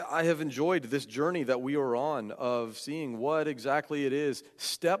I have enjoyed this journey that we are on of seeing what exactly it is,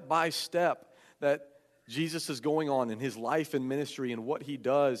 step by step, that Jesus is going on in his life and ministry and what he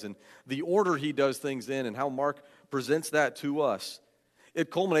does and the order he does things in and how Mark presents that to us. It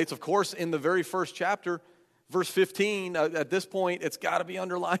culminates, of course, in the very first chapter, verse 15. At this point, it's got to be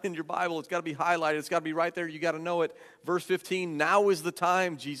underlined in your Bible. It's got to be highlighted. It's got to be right there. You got to know it. Verse 15, now is the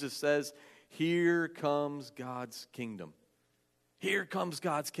time, Jesus says, here comes God's kingdom. Here comes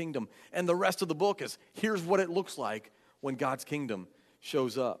God's kingdom. And the rest of the book is, here's what it looks like when God's kingdom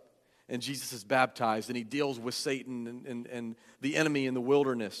shows up. And Jesus is baptized, and he deals with Satan and the enemy in the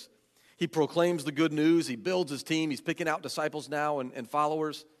wilderness. He proclaims the good news. He builds his team. He's picking out disciples now and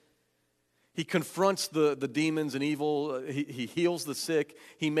followers. He confronts the demons and evil. He heals the sick.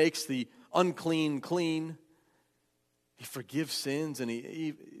 He makes the unclean clean. He forgives sins, and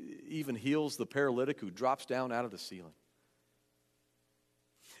he even heals the paralytic who drops down out of the ceiling.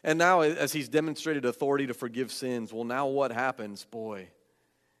 And now, as he's demonstrated authority to forgive sins, well, now what happens? Boy,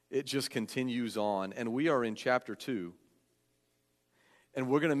 it just continues on. And we are in chapter 2. And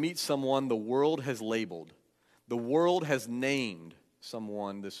we're going to meet someone the world has labeled. The world has named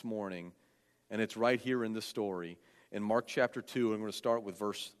someone this morning. And it's right here in the story. In Mark chapter 2, I'm going to start with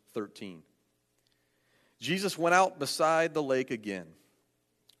verse 13. Jesus went out beside the lake again.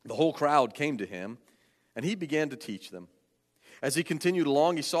 The whole crowd came to him, and he began to teach them. As he continued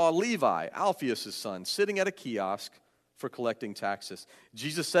along, he saw Levi, Alphaeus' son, sitting at a kiosk for collecting taxes.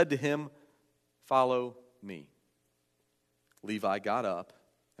 Jesus said to him, "Follow me." Levi got up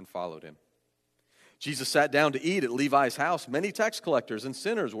and followed him. Jesus sat down to eat at Levi's house. Many tax collectors and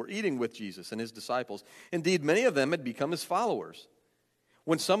sinners were eating with Jesus and his disciples. Indeed, many of them had become his followers.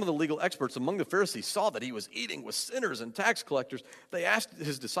 When some of the legal experts among the Pharisees saw that he was eating with sinners and tax collectors, they asked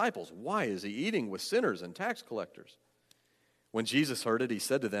his disciples, "Why is he eating with sinners and tax collectors?" When Jesus heard it, he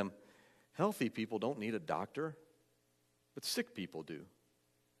said to them, "Healthy people don't need a doctor, but sick people do.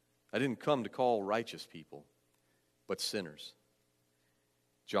 I didn't come to call righteous people, but sinners."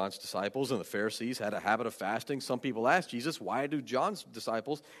 John's disciples and the Pharisees had a habit of fasting. Some people asked Jesus, "Why do John's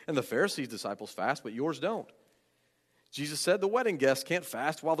disciples and the Pharisees' disciples fast, but yours don't?" Jesus said, "The wedding guests can't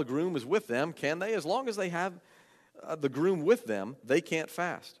fast while the groom is with them, can they? As long as they have the groom with them, they can't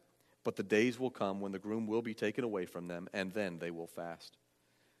fast. But the days will come when the groom will be taken away from them, and then they will fast.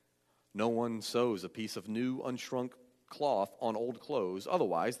 No one sews a piece of new, unshrunk cloth on old clothes.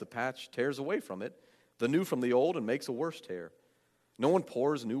 Otherwise, the patch tears away from it, the new from the old, and makes a worse tear. No one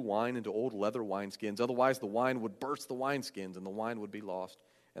pours new wine into old leather wineskins. Otherwise, the wine would burst the wineskins, and the wine would be lost,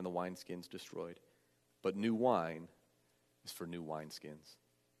 and the wineskins destroyed. But new wine is for new wineskins."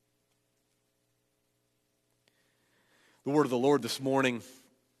 The word of the Lord this morning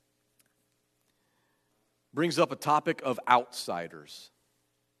brings up a topic of outsiders.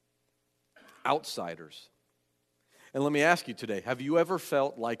 Outsiders. And let me ask you today, have you ever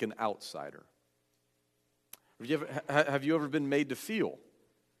felt like an outsider? Have you ever been made to feel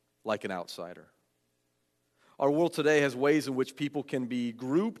like an outsider? Our world today has ways in which people can be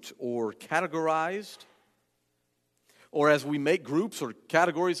grouped or categorized. Or as we make groups or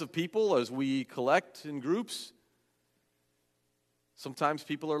categories of people, as we collect in groups, sometimes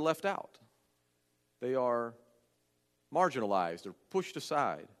people are left out. They are marginalized or pushed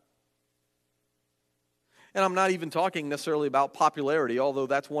aside. And I'm not even talking necessarily about popularity, although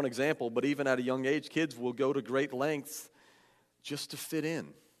that's one example, but even at a young age, kids will go to great lengths just to fit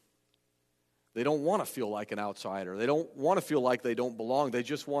in. They don't want to feel like an outsider. They don't want to feel like they don't belong. They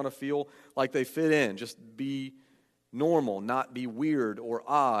just want to feel like they fit in, just be normal, not be weird or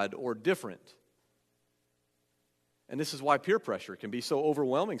odd or different. And this is why peer pressure can be so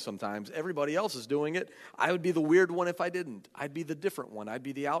overwhelming sometimes. Everybody else is doing it. I would be the weird one if I didn't. I'd be the different one. I'd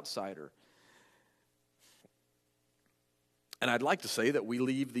be the outsider. And I'd like to say that we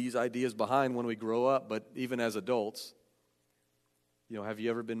leave these ideas behind when we grow up, but even as adults, have you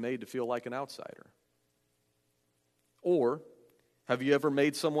ever been made to feel like an outsider? Or have you ever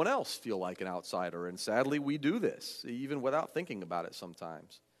made someone else feel like an outsider? And sadly, we do this, even without thinking about it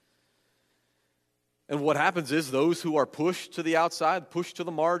sometimes. And what happens is those who are pushed to the outside, pushed to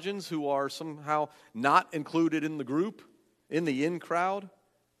the margins, who are somehow not included in the group, in the in crowd,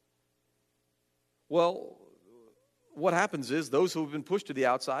 well, what happens is those who have been pushed to the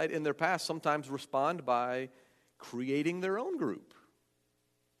outside in their past sometimes respond by creating their own group,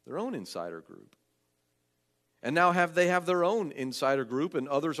 their own insider group. And now they have their own insider group, and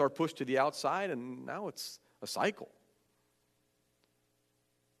others are pushed to the outside, and now it's a cycle.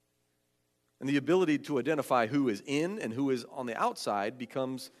 And the ability to identify who is in and who is on the outside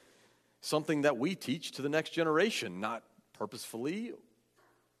becomes something that we teach to the next generation, not purposefully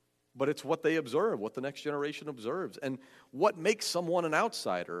but it's what they observe, what the next generation observes, and what makes someone an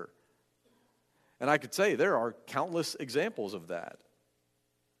outsider. And I could say there are countless examples of that.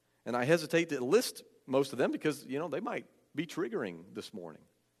 And I hesitate to list most of them because, they might be triggering this morning.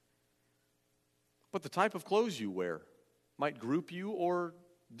 But the type of clothes you wear might group you or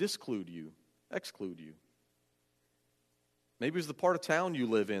exclude you. Maybe it's the part of town you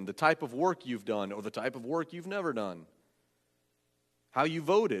live in, the type of work you've done, or the type of work you've never done. How you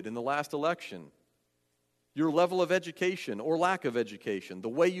voted in the last election. Your level of education or lack of education, the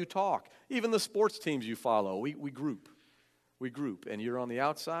way you talk, even the sports teams you follow. We group. We group, and you're on the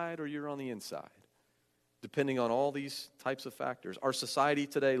outside or you're on the inside, depending on all these types of factors. Our society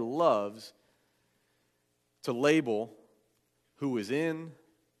today loves to label who is in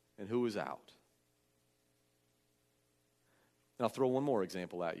and who is out. And I'll throw one more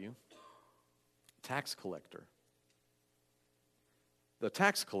example at you. Tax collector. The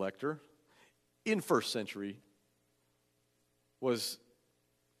tax collector in first century was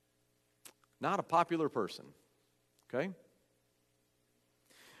not a popular person, okay?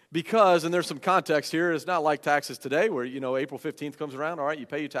 Because, and there's some context here, it's not like taxes today where, April 15th comes around, all right, you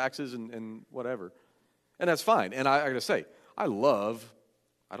pay your taxes and whatever. And that's fine. And I got to say, I love,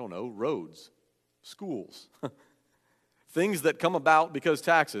 roads, schools, things that come about because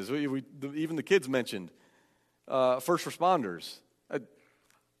taxes. Even the kids mentioned, first responders.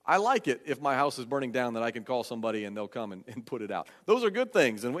 I like it if my house is burning down that I can call somebody and they'll come and put it out. Those are good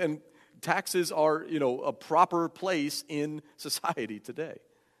things. And taxes are, a proper place in society today.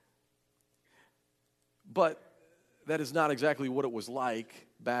 But that is not exactly what it was like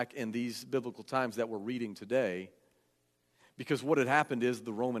back in these biblical times that we're reading today, because what had happened is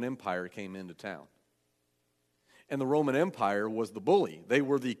the Roman Empire came into town. And the Roman Empire was the bully. They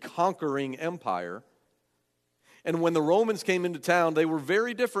were the conquering empire. And when the Romans came into town, they were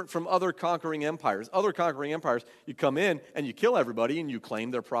very different from other conquering empires. Other conquering empires, you come in and you kill everybody and you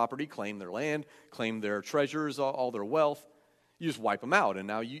claim their property, claim their land, claim their treasures, all their wealth. You just wipe them out, and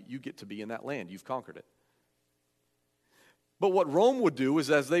now you get to be in that land. You've conquered it. But what Rome would do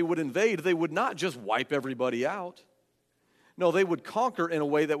is as they would invade, they would not just wipe everybody out. No, they would conquer in a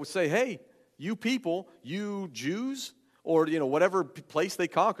way that would say, hey, you people, you Jews, or whatever place they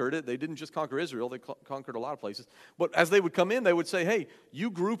conquered it. They didn't just conquer Israel, they conquered a lot of places. But as they would come in, they would say, hey, you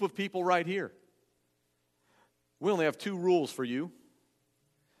group of people right here, we only have two rules for you.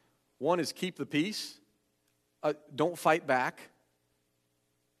 One is keep the peace. Don't fight back.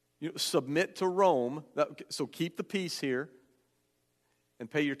 Submit to Rome. So keep the peace here. And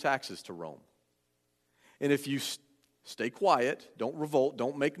pay your taxes to Rome. And if you stay quiet, don't revolt,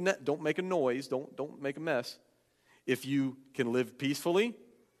 don't make a noise, don't make a mess. If you can live peacefully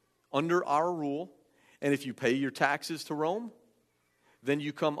under our rule, and if you pay your taxes to Rome, then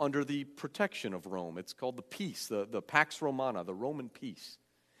you come under the protection of Rome. It's called the peace, the Pax Romana, the Roman peace.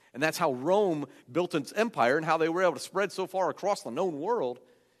 And that's how Rome built its empire, and how they were able to spread so far across the known world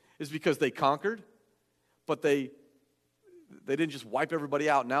is because they conquered, but they didn't just wipe everybody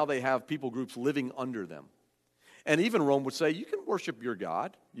out. Now they have people groups living under them. And even Rome would say, you can worship your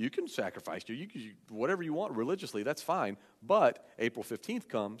God. You can sacrifice you can whatever you want religiously. That's fine. But April 15th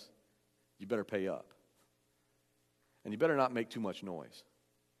comes, you better pay up. And you better not make too much noise.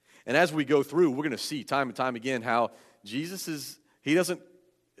 And as we go through, we're going to see time and time again how Jesus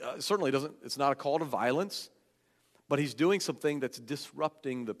certainly doesn't, it's not a call to violence, but he's doing something that's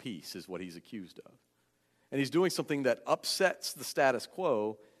disrupting the peace is what he's accused of. And he's doing something that upsets the status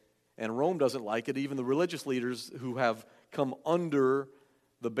quo, and Rome doesn't like it. Even the religious leaders who have come under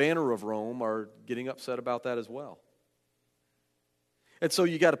the banner of Rome are getting upset about that as well. And so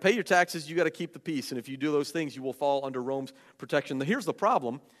you got to pay your taxes, you got to keep the peace, and if you do those things, you will fall under Rome's protection. Now, here's the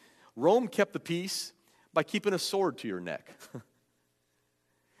problem. Rome kept the peace by keeping a sword to your neck. It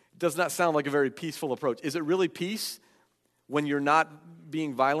does not sound like a very peaceful approach. Is it really peace when you're not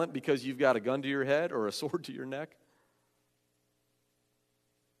being violent because you've got a gun to your head or a sword to your neck?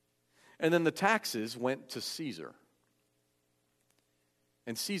 And then the taxes went to Caesar.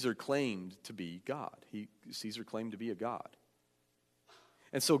 And Caesar claimed to be God. Caesar claimed to be a god.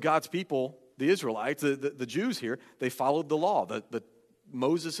 And so God's people, the Israelites, the Jews here, they followed the law, the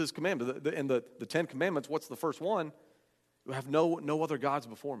Moses' commandment. And the Ten Commandments, what's the first one? Have no other gods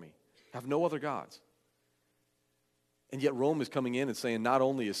before me. Have no other gods. And yet Rome is coming in and saying, not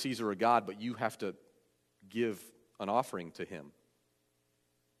only is Caesar a god, but you have to give an offering to him.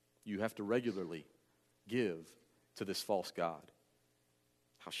 You have to regularly give to this false god.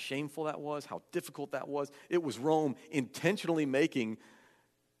 How shameful that was, how difficult that was. It was Rome intentionally making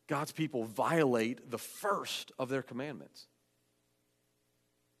God's people violate the first of their commandments.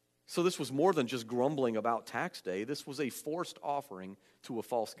 So this was more than just grumbling about tax day. This was a forced offering to a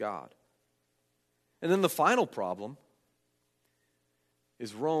false god. And then the final problem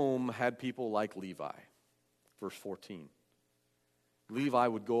is Rome had people like Levi. Verse 14. Levi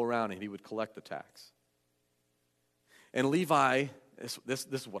would go around and he would collect the tax. And Levi, this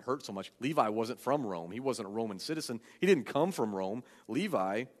is what hurt so much. Levi wasn't from Rome. He wasn't a Roman citizen. He didn't come from Rome.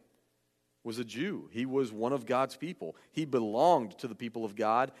 Levi was a Jew. He was one of God's people. He belonged to the people of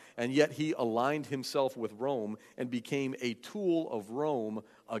God, and yet he aligned himself with Rome and became a tool of Rome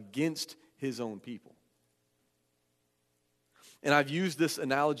against his own people. And I've used this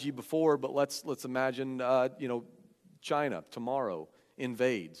analogy before, but let's imagine, China tomorrow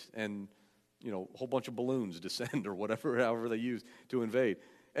invades, and a whole bunch of balloons descend or however they use to invade,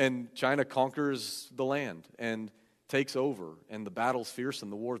 and China conquers the land and takes over, and the battle's fierce and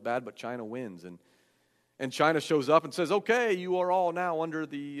the war's bad, but China wins, and China shows up and says, "Okay, you are all now under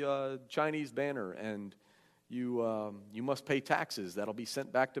the Chinese banner, and you must pay taxes that'll be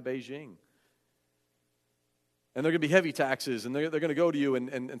sent back to Beijing." And they're going to be heavy taxes, and they're going to go to you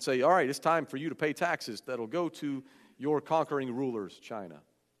and say, "All right, it's time for you to pay taxes that'll go to your conquering rulers, China.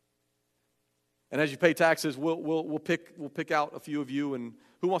 And as you pay taxes, we'll pick out a few of you, and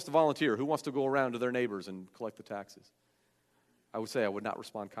who wants to volunteer? Who wants to go around to their neighbors and collect the taxes?" I would say I would not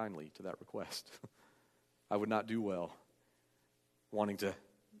respond kindly to that request. I would not do well,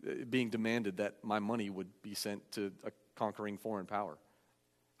 being demanded that my money would be sent to a conquering foreign power.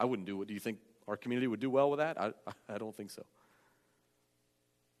 I wouldn't do it. Do you think our community would do well with that? I don't think so.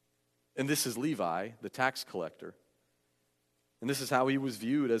 And this is Levi, the tax collector. And this is how he was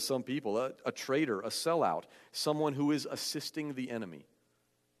viewed as some people, a traitor, a sellout, someone who is assisting the enemy.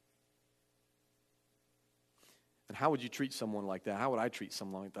 And how would you treat someone like that? How would I treat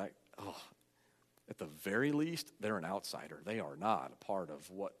someone like that? At the very least, they're an outsider. They are not a part of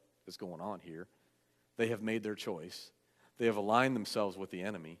what is going on here. They have made their choice. They have aligned themselves with the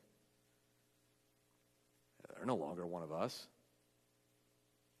enemy. They're no longer one of us.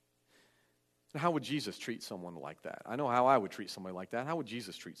 And how would Jesus treat someone like that? I know how I would treat somebody like that. How would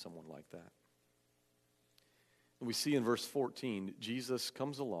Jesus treat someone like that? And we see in verse 14, Jesus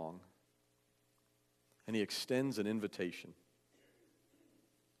comes along and he extends an invitation.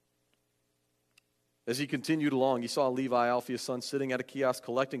 As he continued along, he saw Levi, Alphaeus' son, sitting at a kiosk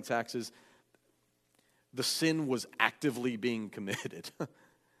collecting taxes. The sin was actively being committed.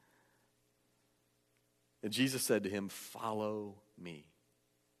 And Jesus said to him, "Follow me."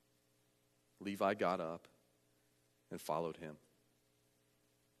 Levi got up and followed him.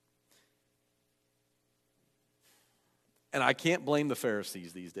 And I can't blame the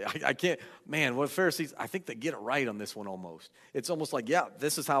Pharisees these days. I can't, man, what Pharisees, I think they get it right on this one almost. It's almost like, yeah,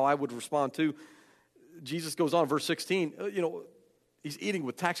 this is how I would respond too. Jesus goes on, verse 16, he's eating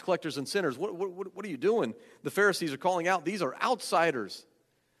with tax collectors and sinners. What are you doing? The Pharisees are calling out, these are outsiders.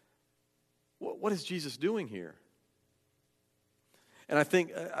 What is Jesus doing here? And I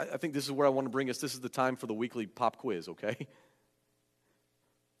think this is where I want to bring us. This is the time for the weekly pop quiz, okay?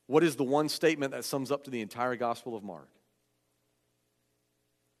 What is the one statement that sums up to the entire Gospel of Mark?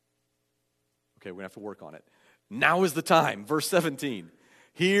 Okay, we're going to have to work on it. Now is the time, verse 17.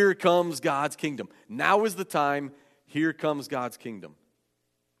 Here comes God's kingdom. Now is the time, here comes God's kingdom.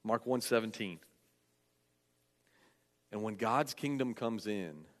 Mark 1:17. And when God's kingdom comes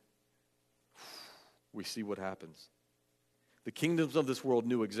in, we see what happens. The kingdoms of this world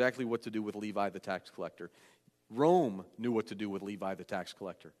knew exactly what to do with Levi the tax collector. Rome knew what to do with Levi the tax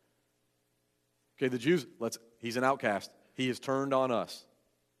collector. Okay, the Jews, he's an outcast. He has turned on us.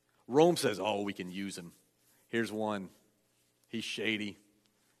 Rome says, we can use him. Here's one. He's shady.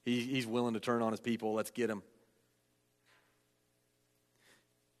 He's willing to turn on his people. Let's get him.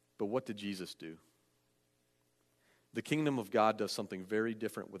 But what did Jesus do? The kingdom of God does something very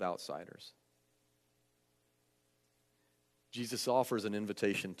different with outsiders. Jesus offers an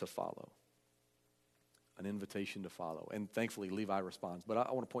invitation to follow. An invitation to follow. And thankfully, Levi responds. But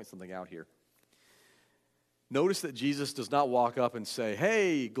I want to point something out here. Notice that Jesus does not walk up and say,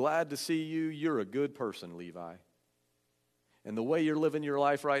 "Hey, glad to see you. You're a good person, Levi. And the way you're living your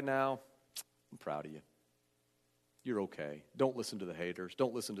life right now, I'm proud of you. You're okay. Don't listen to the haters.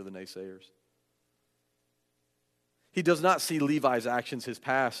 Don't listen to the naysayers." He does not see Levi's actions, his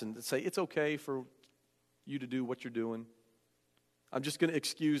past, and say, "It's okay for you to do what you're doing. I'm just going to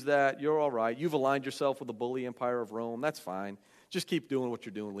excuse that. You're all right. You've aligned yourself with the bully empire of Rome. That's fine. Just keep doing what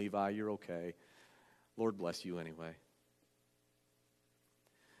you're doing, Levi. You're okay. Lord bless you anyway."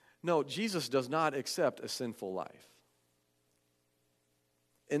 No, Jesus does not accept a sinful life.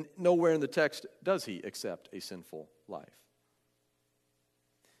 And nowhere in the text does he accept a sinful life.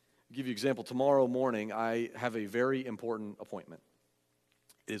 give you an example. Tomorrow morning, I have a very important appointment.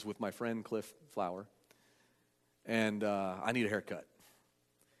 It is with my friend Cliff Flower, and I need a haircut.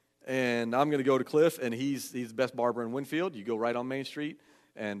 And I'm going to go to Cliff, and he's the best barber in Winfield. You go right on Main Street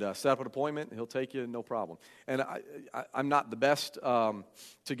and set up an appointment. He'll take you, no problem. And I'm not the best to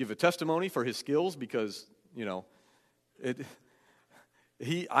give a testimony for his skills because,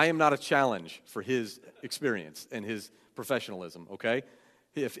 I am not a challenge for his experience and his professionalism, okay?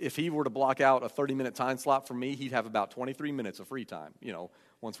 If he were to block out a 30-minute time slot for me, he'd have about 23 minutes of free time,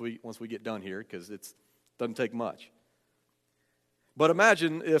 once we get done here, because it doesn't take much. But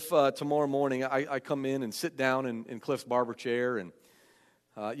imagine if tomorrow morning I come in and sit down in Cliff's barber chair, and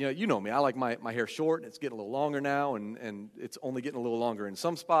you know me, I like my hair short, and it's getting a little longer now, and it's only getting a little longer in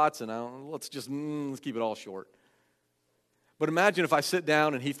some spots, and let's keep it all short. But imagine if I sit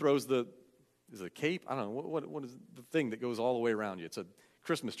down and he throws is it a cape? I don't know, what is the thing that goes all the way around you? It's a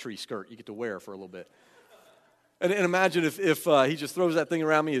Christmas tree skirt you get to wear for a little bit. And imagine if he just throws that thing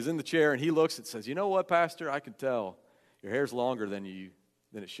around me, is in the chair, and he looks and says, "You know what, Pastor, I can tell your hair's longer than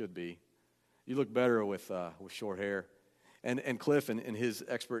it should be. You look better with short hair." And Cliff and his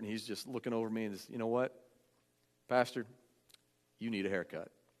expert, and he's just looking over me and says, "You know what, Pastor, you need a haircut."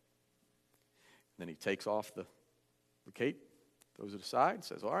 And then he takes off the cape, throws it aside, and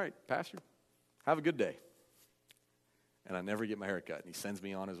says, "All right, Pastor, have a good day." And I never get my hair cut, and he sends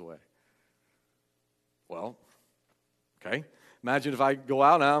me on his way. Well, okay. Imagine if I go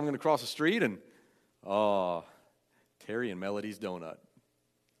out now, I'm going to cross the street, and, Terry and Melody's Donut.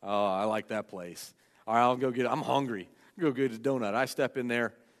 Oh, I like that place. All right, I'll go get it. I'm hungry. I'll go get a donut. I step in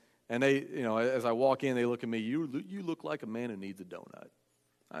there, and they, as I walk in, they look at me. You look like a man who needs a donut.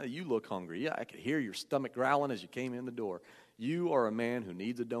 You look hungry. Yeah, I could hear your stomach growling as you came in the door. You are a man who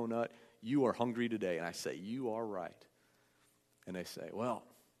needs a donut. You are hungry today. And I say, "You are right." And they say, "Well,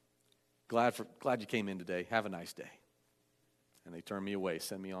 glad you came in today. Have a nice day." And they turn me away,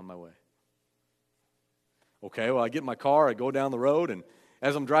 send me on my way. Okay, well, I get in my car, I go down the road, and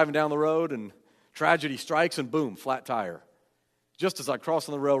as I'm driving down the road, and tragedy strikes, and boom, flat tire. Just as I cross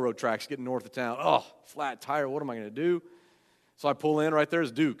on the railroad tracks getting north of town, flat tire, what am I going to do? So I pull in, right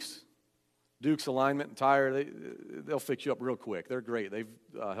there's Duke's. Duke's Alignment and Tire, they'll fix you up real quick. They're great. They've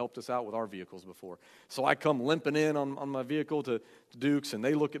helped us out with our vehicles before. So I come limping in on my vehicle to Duke's, and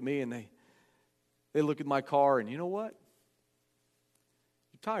they look at me, and they look at my car, and you know what?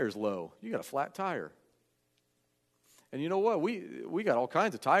 Your tire's low. You got a flat tire. And you know what? We got all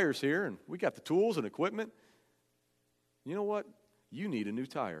kinds of tires here, and we got the tools and equipment. You know what? You need a new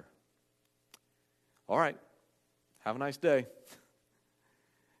tire. All right. Have a nice day.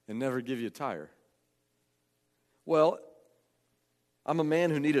 And never give you a tire. Well, I'm a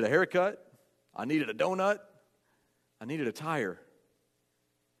man who needed a haircut. I needed a donut. I needed a tire.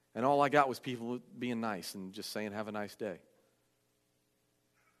 And all I got was people being nice and just saying, "Have a nice day."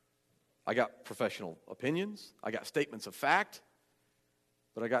 I got professional opinions. I got statements of fact.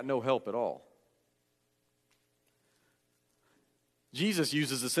 But I got no help at all. Jesus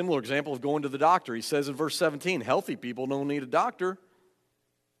uses a similar example of going to the doctor. He says in verse 17, "Healthy people don't need a doctor,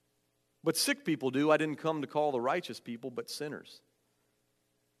 but sick people do. I didn't come to call the righteous people, but sinners."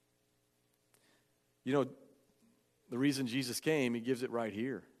 The reason Jesus came, he gives it right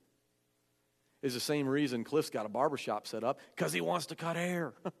here, is the same reason Cliff's got a barbershop set up, because he wants to cut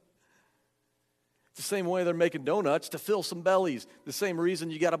hair. It's the same way they're making donuts to fill some bellies. The same reason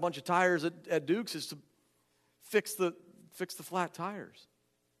you got a bunch of tires at Duke's is to fix the flat tires.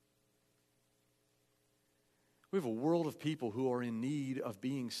 We have a world of people who are in need of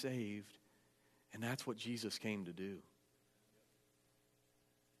being saved, and that's what Jesus came to do.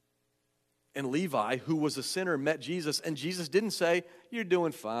 And Levi, who was a sinner, met Jesus, and Jesus didn't say, "You're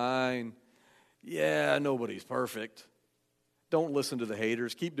doing fine. Yeah, nobody's perfect. Don't listen to the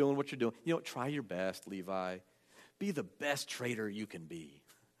haters. Keep doing what you're doing. Try your best, Levi. Be the best trader you can be.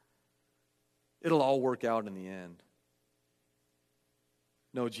 It'll all work out in the end."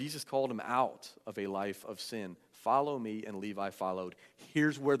 No, Jesus called him out of a life of sin. "Follow me," and Levi followed.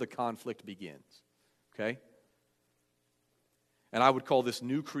 Here's where the conflict begins, okay? And I would call this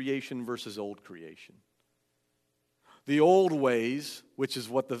new creation versus old creation. The old ways, which is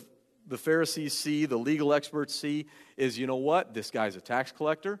what the Pharisees see, the legal experts see, is, you know what? This guy's a tax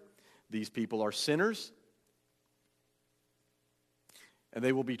collector. These people are sinners. And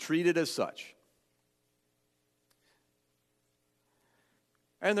they will be treated as such.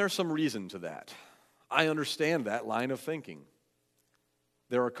 And there's some reason to that. I understand that line of thinking.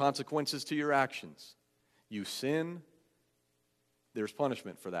 There are consequences to your actions. You sin, there's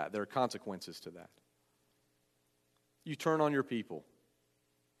punishment for that. There are consequences to that. You turn on your people.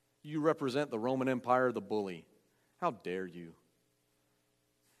 You represent the Roman Empire, the bully. How dare you?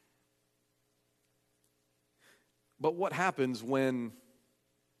 But what happens when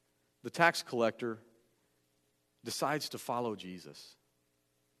the tax collector decides to follow Jesus?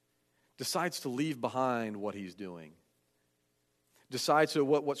 Decides to leave behind what he's doing? Decides to,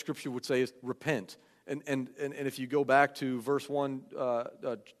 what Scripture would say is repent. And if you go back to verse 1,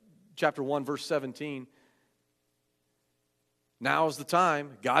 chapter 1, verse 17, now's the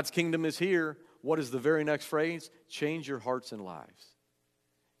time. God's kingdom is here. What is the very next phrase? Change your hearts and lives.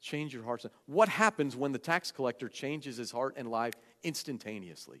 Change your hearts. What happens when the tax collector changes his heart and life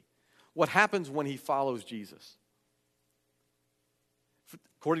instantaneously? What happens when he follows Jesus?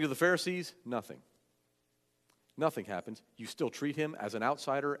 According to the Pharisees, nothing. Nothing happens. You still treat him as an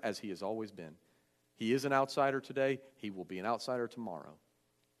outsider as he has always been. He is an outsider today. He will be an outsider tomorrow.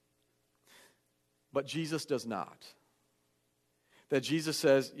 But Jesus does not. That Jesus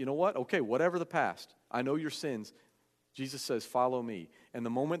says, you know what? Okay, whatever the past, I know your sins. Jesus says, follow me. And the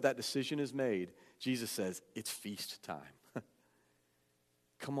moment that decision is made, Jesus says, it's feast time.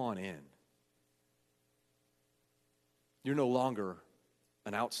 Come on in. You're no longer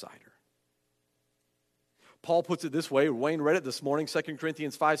an outsider. Paul puts it this way. Wayne read it this morning, 2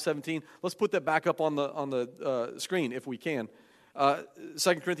 Corinthians 5:17. Let's put that back up on the screen if we can.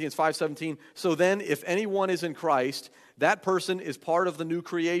 2 Corinthians 5:17. So then, if anyone is in Christ, that person is part of the new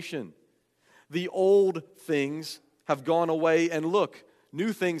creation. The old things have gone away, and look,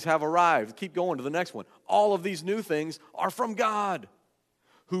 new things have arrived. Keep going to the next one. All of these new things are from God,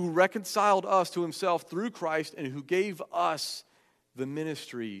 who reconciled us to himself through Christ and who gave us the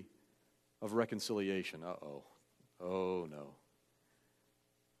ministry of reconciliation. Uh-oh. Oh, no.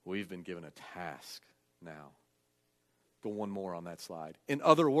 We've been given a task now. Go one more on that slide. In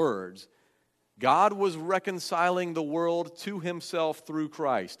other words, God was reconciling the world to himself through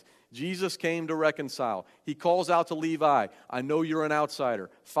Christ. Jesus came to reconcile. He calls out to Levi, I know you're an outsider.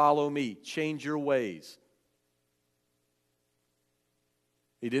 Follow me. Change your ways.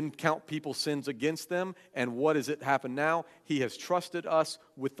 He didn't count people's sins against them. And what has it happened now? He has trusted us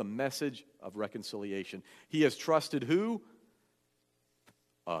with the message of reconciliation. He has trusted who?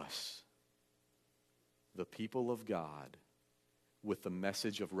 Us. The people of God with the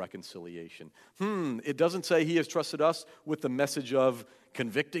message of reconciliation. It doesn't say he has trusted us with the message of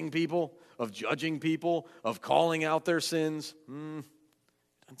convicting people, of judging people, of calling out their sins. It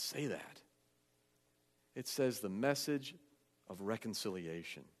doesn't say that. It says the message of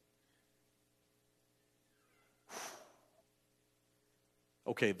reconciliation.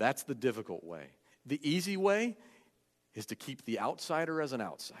 Okay, that's the difficult way. The easy way is to keep the outsider as an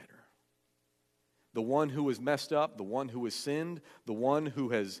outsider. The one who is messed up, the one who has sinned, the one who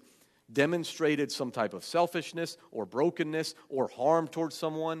has demonstrated some type of selfishness or brokenness or harm towards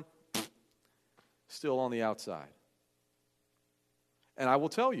someone, still on the outside. And I will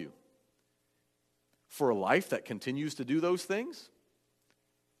tell you, for a life that continues to do those things,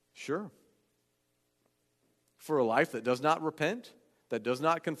 sure. For a life that does not repent, that does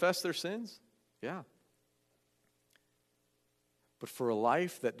not confess their sins, yeah. But for a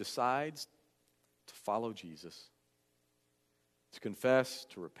life that decides to follow Jesus, to confess,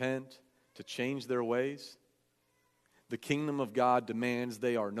 to repent, to change their ways, the kingdom of God demands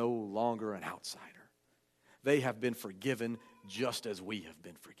they are no longer an outsider. They have been forgiven just as we have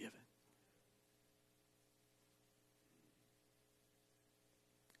been forgiven.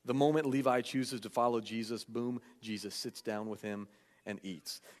 The moment Levi chooses to follow Jesus, boom, Jesus sits down with him and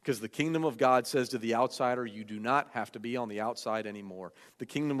eats. Because the kingdom of God says to the outsider, you do not have to be on the outside anymore. The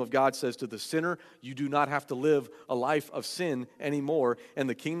kingdom of God says to the sinner, you do not have to live a life of sin anymore. And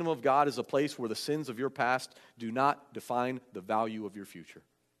the kingdom of God is a place where the sins of your past do not define the value of your future.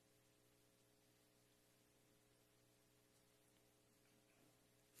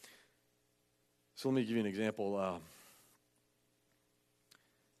 So let me give you an example.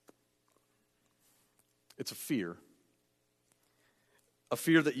 It's a fear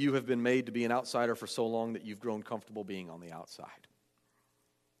that you have been made to be an outsider for so long that you've grown comfortable being on the outside.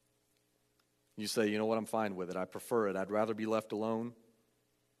 You say, you know what, I'm fine with it. I prefer it. I'd rather be left alone,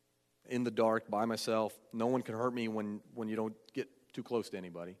 in the dark, by myself. No one can hurt me when you don't get too close to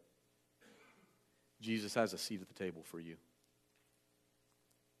anybody. Jesus has a seat at the table for you.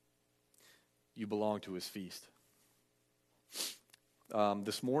 You belong to his feast.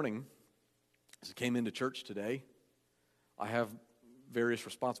 This morning, as I came into church today, I have various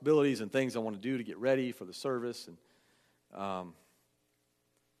responsibilities and things I want to do to get ready for the service, and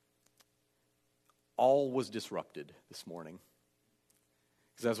all was disrupted this morning.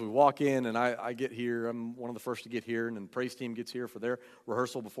 Because as we walk in and I get here, I'm one of the first to get here, and then the praise team gets here for their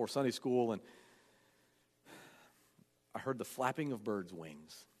rehearsal before Sunday school, and I heard the flapping of birds'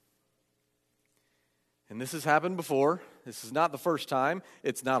 wings. And this has happened before. This is not the first time.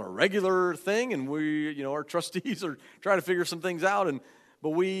 It's not a regular thing, and our trustees are trying to figure some things out, but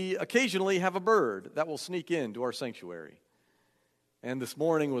we occasionally have a bird that will sneak into our sanctuary. And this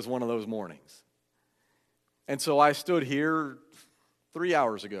morning was one of those mornings. And so I stood here 3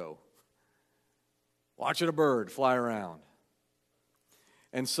 hours ago watching a bird fly around.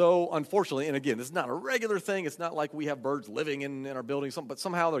 And so, unfortunately, and again, this is not a regular thing. It's not like we have birds living in our building, but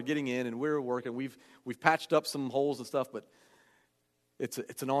somehow they're getting in, and we're working. We've patched up some holes and stuff, but it's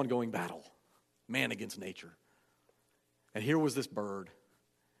an ongoing battle, man against nature. And here was this bird.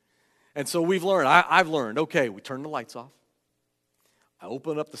 And so I've learned, okay, we turn the lights off. I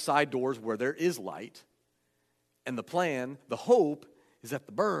open up the side doors where there is light, and the hope is that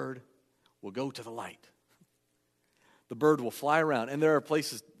the bird will go to the light. The bird will fly around. And there are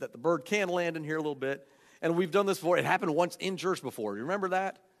places that the bird can land in here a little bit. And we've done this before. It happened once in church before. You remember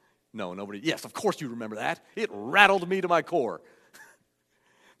that? No, nobody. Yes, of course you remember that. It rattled me to my core.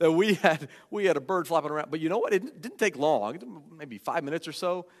 That we had a bird flapping around. But you know what? It didn't take long, maybe 5 minutes or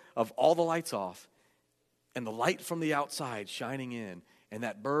so, of all the lights off. And the light from the outside shining in. And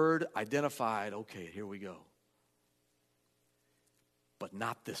that bird identified, okay, here we go. But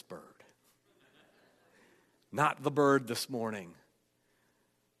not this bird. Not the bird this morning.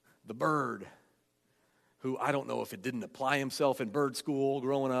 The bird who, I don't know if it didn't apply himself in bird school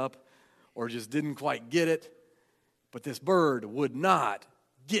growing up or just didn't quite get it, but this bird would not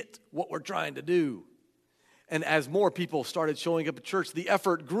get what we're trying to do. And as more people started showing up at church, the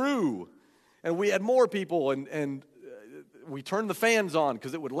effort grew. And we had more people, and we turned the fans on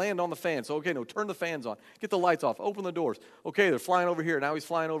because it would land on the fan. So, okay, no, turn the fans on. Get the lights off. Open the doors. Okay, they're flying over here. Now he's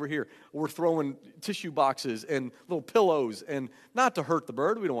flying over here. We're throwing tissue boxes and little pillows, and not to hurt the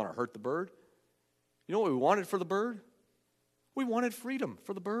bird. We don't want to hurt the bird. You know what we wanted for the bird? We wanted freedom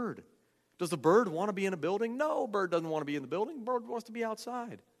for the bird. Does the bird want to be in a building? No, bird doesn't want to be in the building. The bird wants to be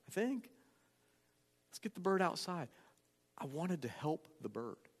outside, I think. Let's get the bird outside. I wanted to help the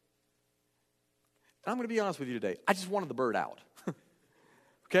bird. I'm going to be honest with you today. I just wanted the bird out.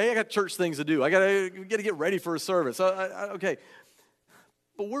 Okay, I got church things to do. I got to get ready for a service. Okay,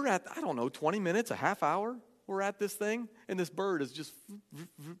 but we're at, 20 minutes, a half hour. We're at this thing, and this bird is just.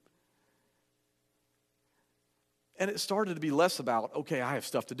 And it started to be less about, okay, I have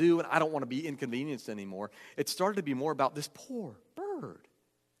stuff to do, and I don't want to be inconvenienced anymore. It started to be more about this poor bird.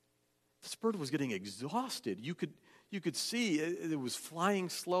 This bird was getting exhausted. You could see it was flying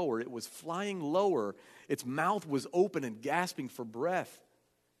slower. It was flying lower. Its mouth was open and gasping for breath.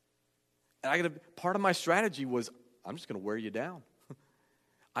 And part of my strategy was, I'm just going to wear you down.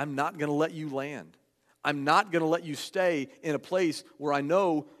 I'm not going to let you land. I'm not going to let you stay in a place where I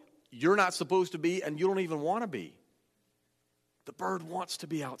know you're not supposed to be and you don't even want to be. The bird wants to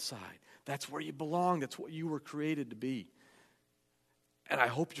be outside. That's where you belong. That's what you were created to be. And I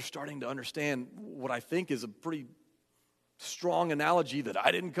hope you're starting to understand what I think is a pretty strong analogy that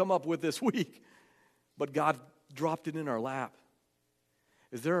I didn't come up with this week, but God dropped it in our lap.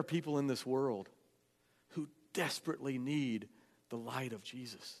 Is there are people in this world who desperately need the light of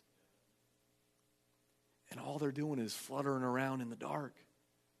Jesus. And all they're doing is fluttering around in the dark.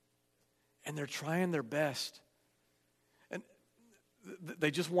 And they're trying their best. And they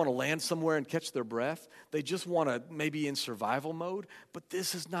just want to land somewhere and catch their breath. They just want to maybe in survival mode. But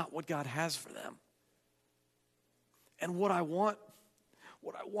this is not what God has for them. And what I want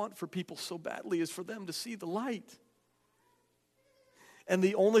for people so badly is for them to see the light. And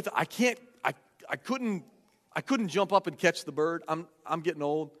the only thing I couldn't jump up and catch the bird. I'm getting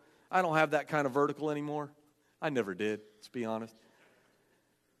old. I don't have that kind of vertical anymore. I never did, let's be honest.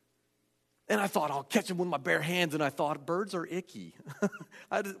 And I thought I'll catch them with my bare hands, and I thought birds are icky.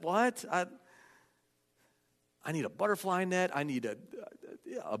 I need a butterfly net. I need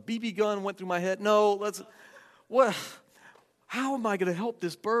a BB gun went through my head. No, how am I going to help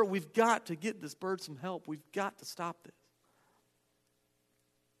this bird? We've got to get this bird some help. We've got to stop this.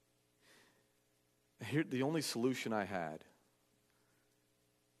 Here, the only solution I had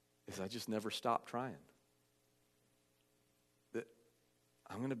is I just never stopped trying. That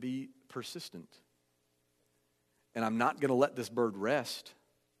I'm going to be persistent. And I'm not going to let this bird rest.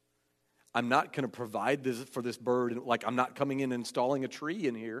 I'm not going to provide this for this bird. Like, I'm not coming in and installing a tree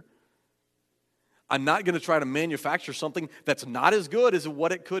in here. I'm not going to try to manufacture something that's not as good as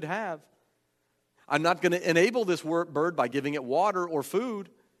what it could have. I'm not going to enable this bird by giving it water or food.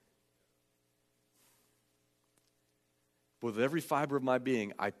 But with every fiber of my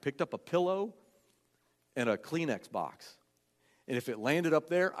being, I picked up a pillow and a Kleenex box. And if it landed up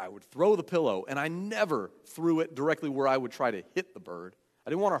there, I would throw the pillow. And I never threw it directly where I would try to hit the bird. I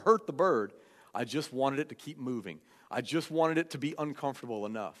didn't want to hurt the bird. I just wanted it to keep moving. I just wanted it to be uncomfortable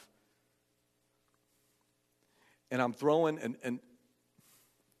enough. And I'm throwing, and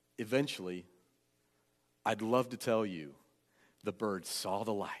eventually, I'd love to tell you, the bird saw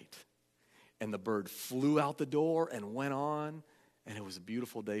the light. And the bird flew out the door and went on. And it was a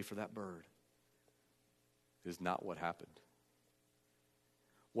beautiful day for that bird. It is not what happened.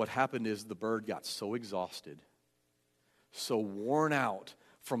 What happened is the bird got so exhausted, so worn out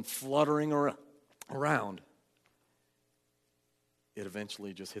from fluttering around, it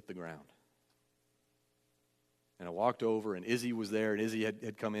eventually just hit the ground. And I walked over, and Izzy was there, and Izzy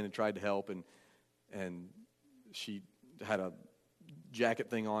had come in and tried to help, and she had a jacket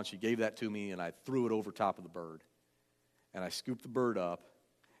thing on. She gave that to me, and I threw it over top of the bird. And I scooped the bird up,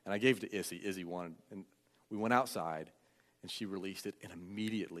 and I gave it to Izzy. Izzy wanted, and we went outside, and she released it, and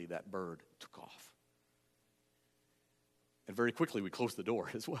immediately that bird took off. And very quickly we closed the door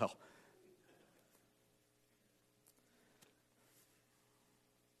as well.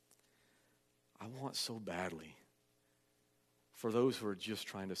 I want so badly for those who are just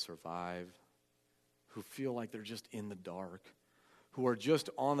trying to survive, who feel like they're just in the dark, who are just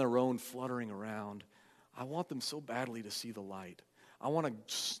on their own fluttering around. I want them so badly to see the light. I want to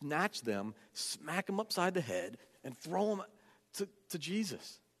snatch them, smack them upside the head, and throw them to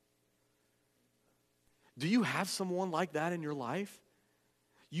Jesus. Do you have someone like that in your life?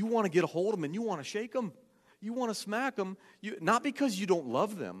 You want to get a hold of them and you want to shake them. You want to smack them. Not because you don't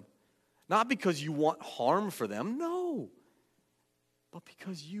love them. Not because you want harm for them. No. But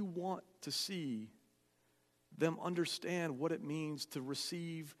because you want to see them understand what it means to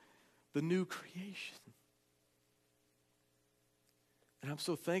receive the new creation. And I'm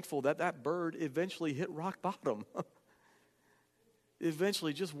so thankful that that bird eventually hit rock bottom. It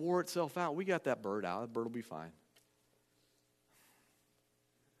eventually just wore itself out. We got that bird out. That bird will be fine.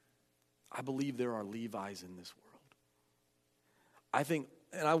 I believe there are Levi's in this world. I think,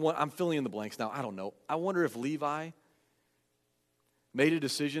 and I'm filling in the blanks now. I don't know. I wonder if Levi made a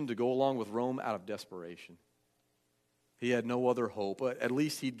decision to go along with Rome out of desperation. He had no other hope. But at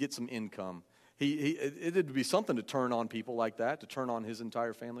least he'd get some income. It'd be something to turn on people like that, to turn on his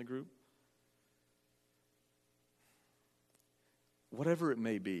entire family group. Whatever it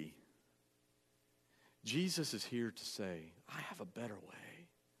may be, Jesus is here to say, I have a better way.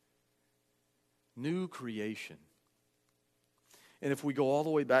 New creation. And if we go all the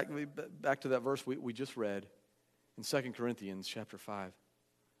way back to that verse we just read in 2 Corinthians chapter 5,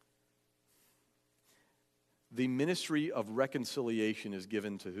 the ministry of reconciliation is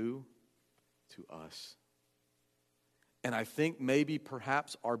given to who? To us. And I think maybe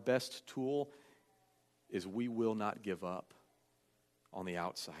perhaps our best tool is we will not give up on the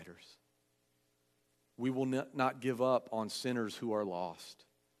outsiders. We will not give up on sinners who are lost.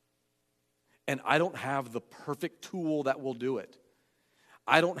 And I don't have the perfect tool that will do it.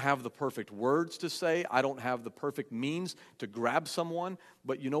 I don't have the perfect words to say. I don't have the perfect means to grab someone.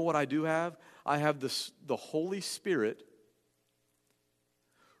 But you know what I do have? I have the Holy Spirit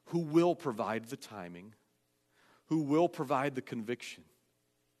who will provide the timing, who will provide the conviction.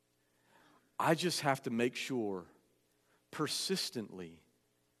 I just have to make sure persistently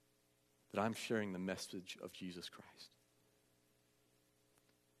that I'm sharing the message of Jesus Christ.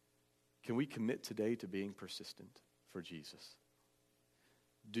 Can we commit today to being persistent for Jesus?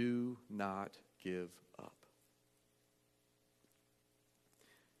 Do not give up.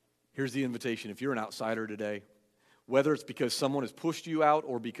 Here's the invitation. If you're an outsider today, whether it's because someone has pushed you out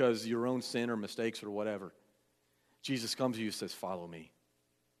or because your own sin or mistakes or whatever, Jesus comes to you and says, follow me.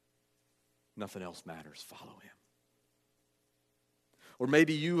 Nothing else matters. Follow him. Or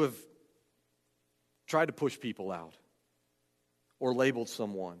maybe you have tried to push people out or labeled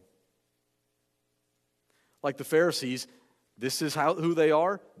someone. Like the Pharisees, this is who they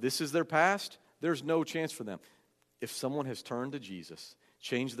are. This is their past. There's no chance for them. If someone has turned to Jesus,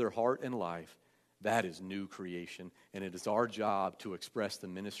 changed their heart and life, that is new creation. And it is our job to express the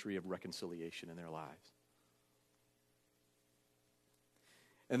ministry of reconciliation in their lives.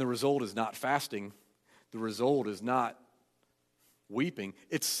 And the result is not fasting. The result is not weeping.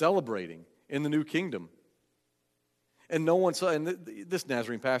 It's celebrating in the new kingdom. And no one saw, and this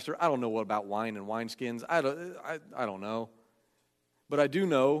Nazarene pastor, I don't know what about wine and wineskins. I don't know. But I do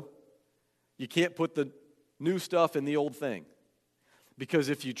know you can't put the new stuff in the old thing. Because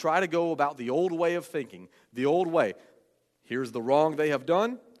if you try to go about the old way of thinking, the old way, here's the wrong they have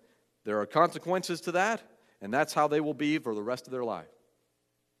done, there are consequences to that, And that's how they will be for the rest of their life.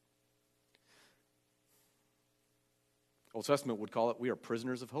 Old Testament would call it, we are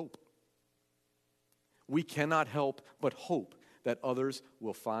prisoners of hope. We cannot help but hope that others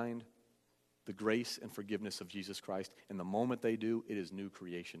will find the grace and forgiveness of Jesus Christ. And the moment they do, it is new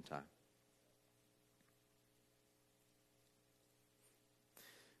creation time.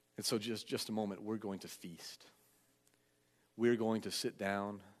 And so just a moment, we're going to feast. We're going to sit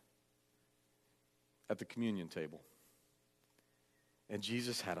down at the communion table. And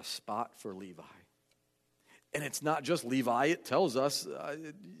Jesus had a spot for Levi. And it's not just Levi, it tells us,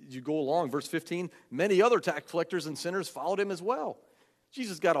 you go along, verse 15, many other tax collectors and sinners followed him as well.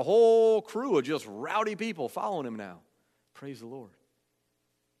 Jesus got a whole crew of just rowdy people following him now. Praise the Lord.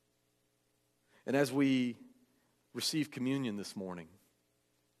 And as we receive communion this morning,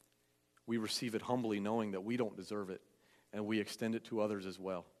 we receive it humbly knowing that we don't deserve it, and we extend it to others as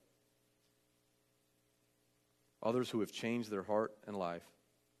well. Others who have changed their heart and life.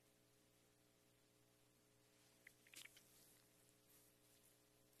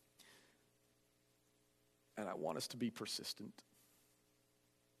 And I want us to be persistent.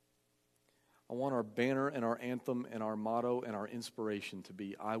 I want our banner and our anthem and our motto and our inspiration to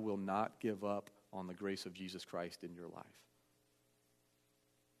be, I will not give up on the grace of Jesus Christ in your life.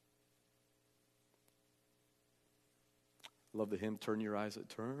 I love the hymn, turn your eyes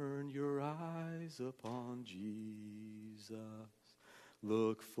upon Jesus.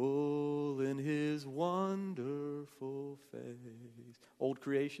 Look full in his wonderful face. Old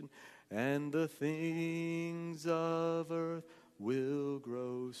creation. And the things of earth will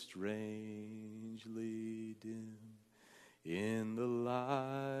grow strangely dim in the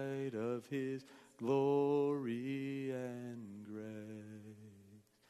light of his glory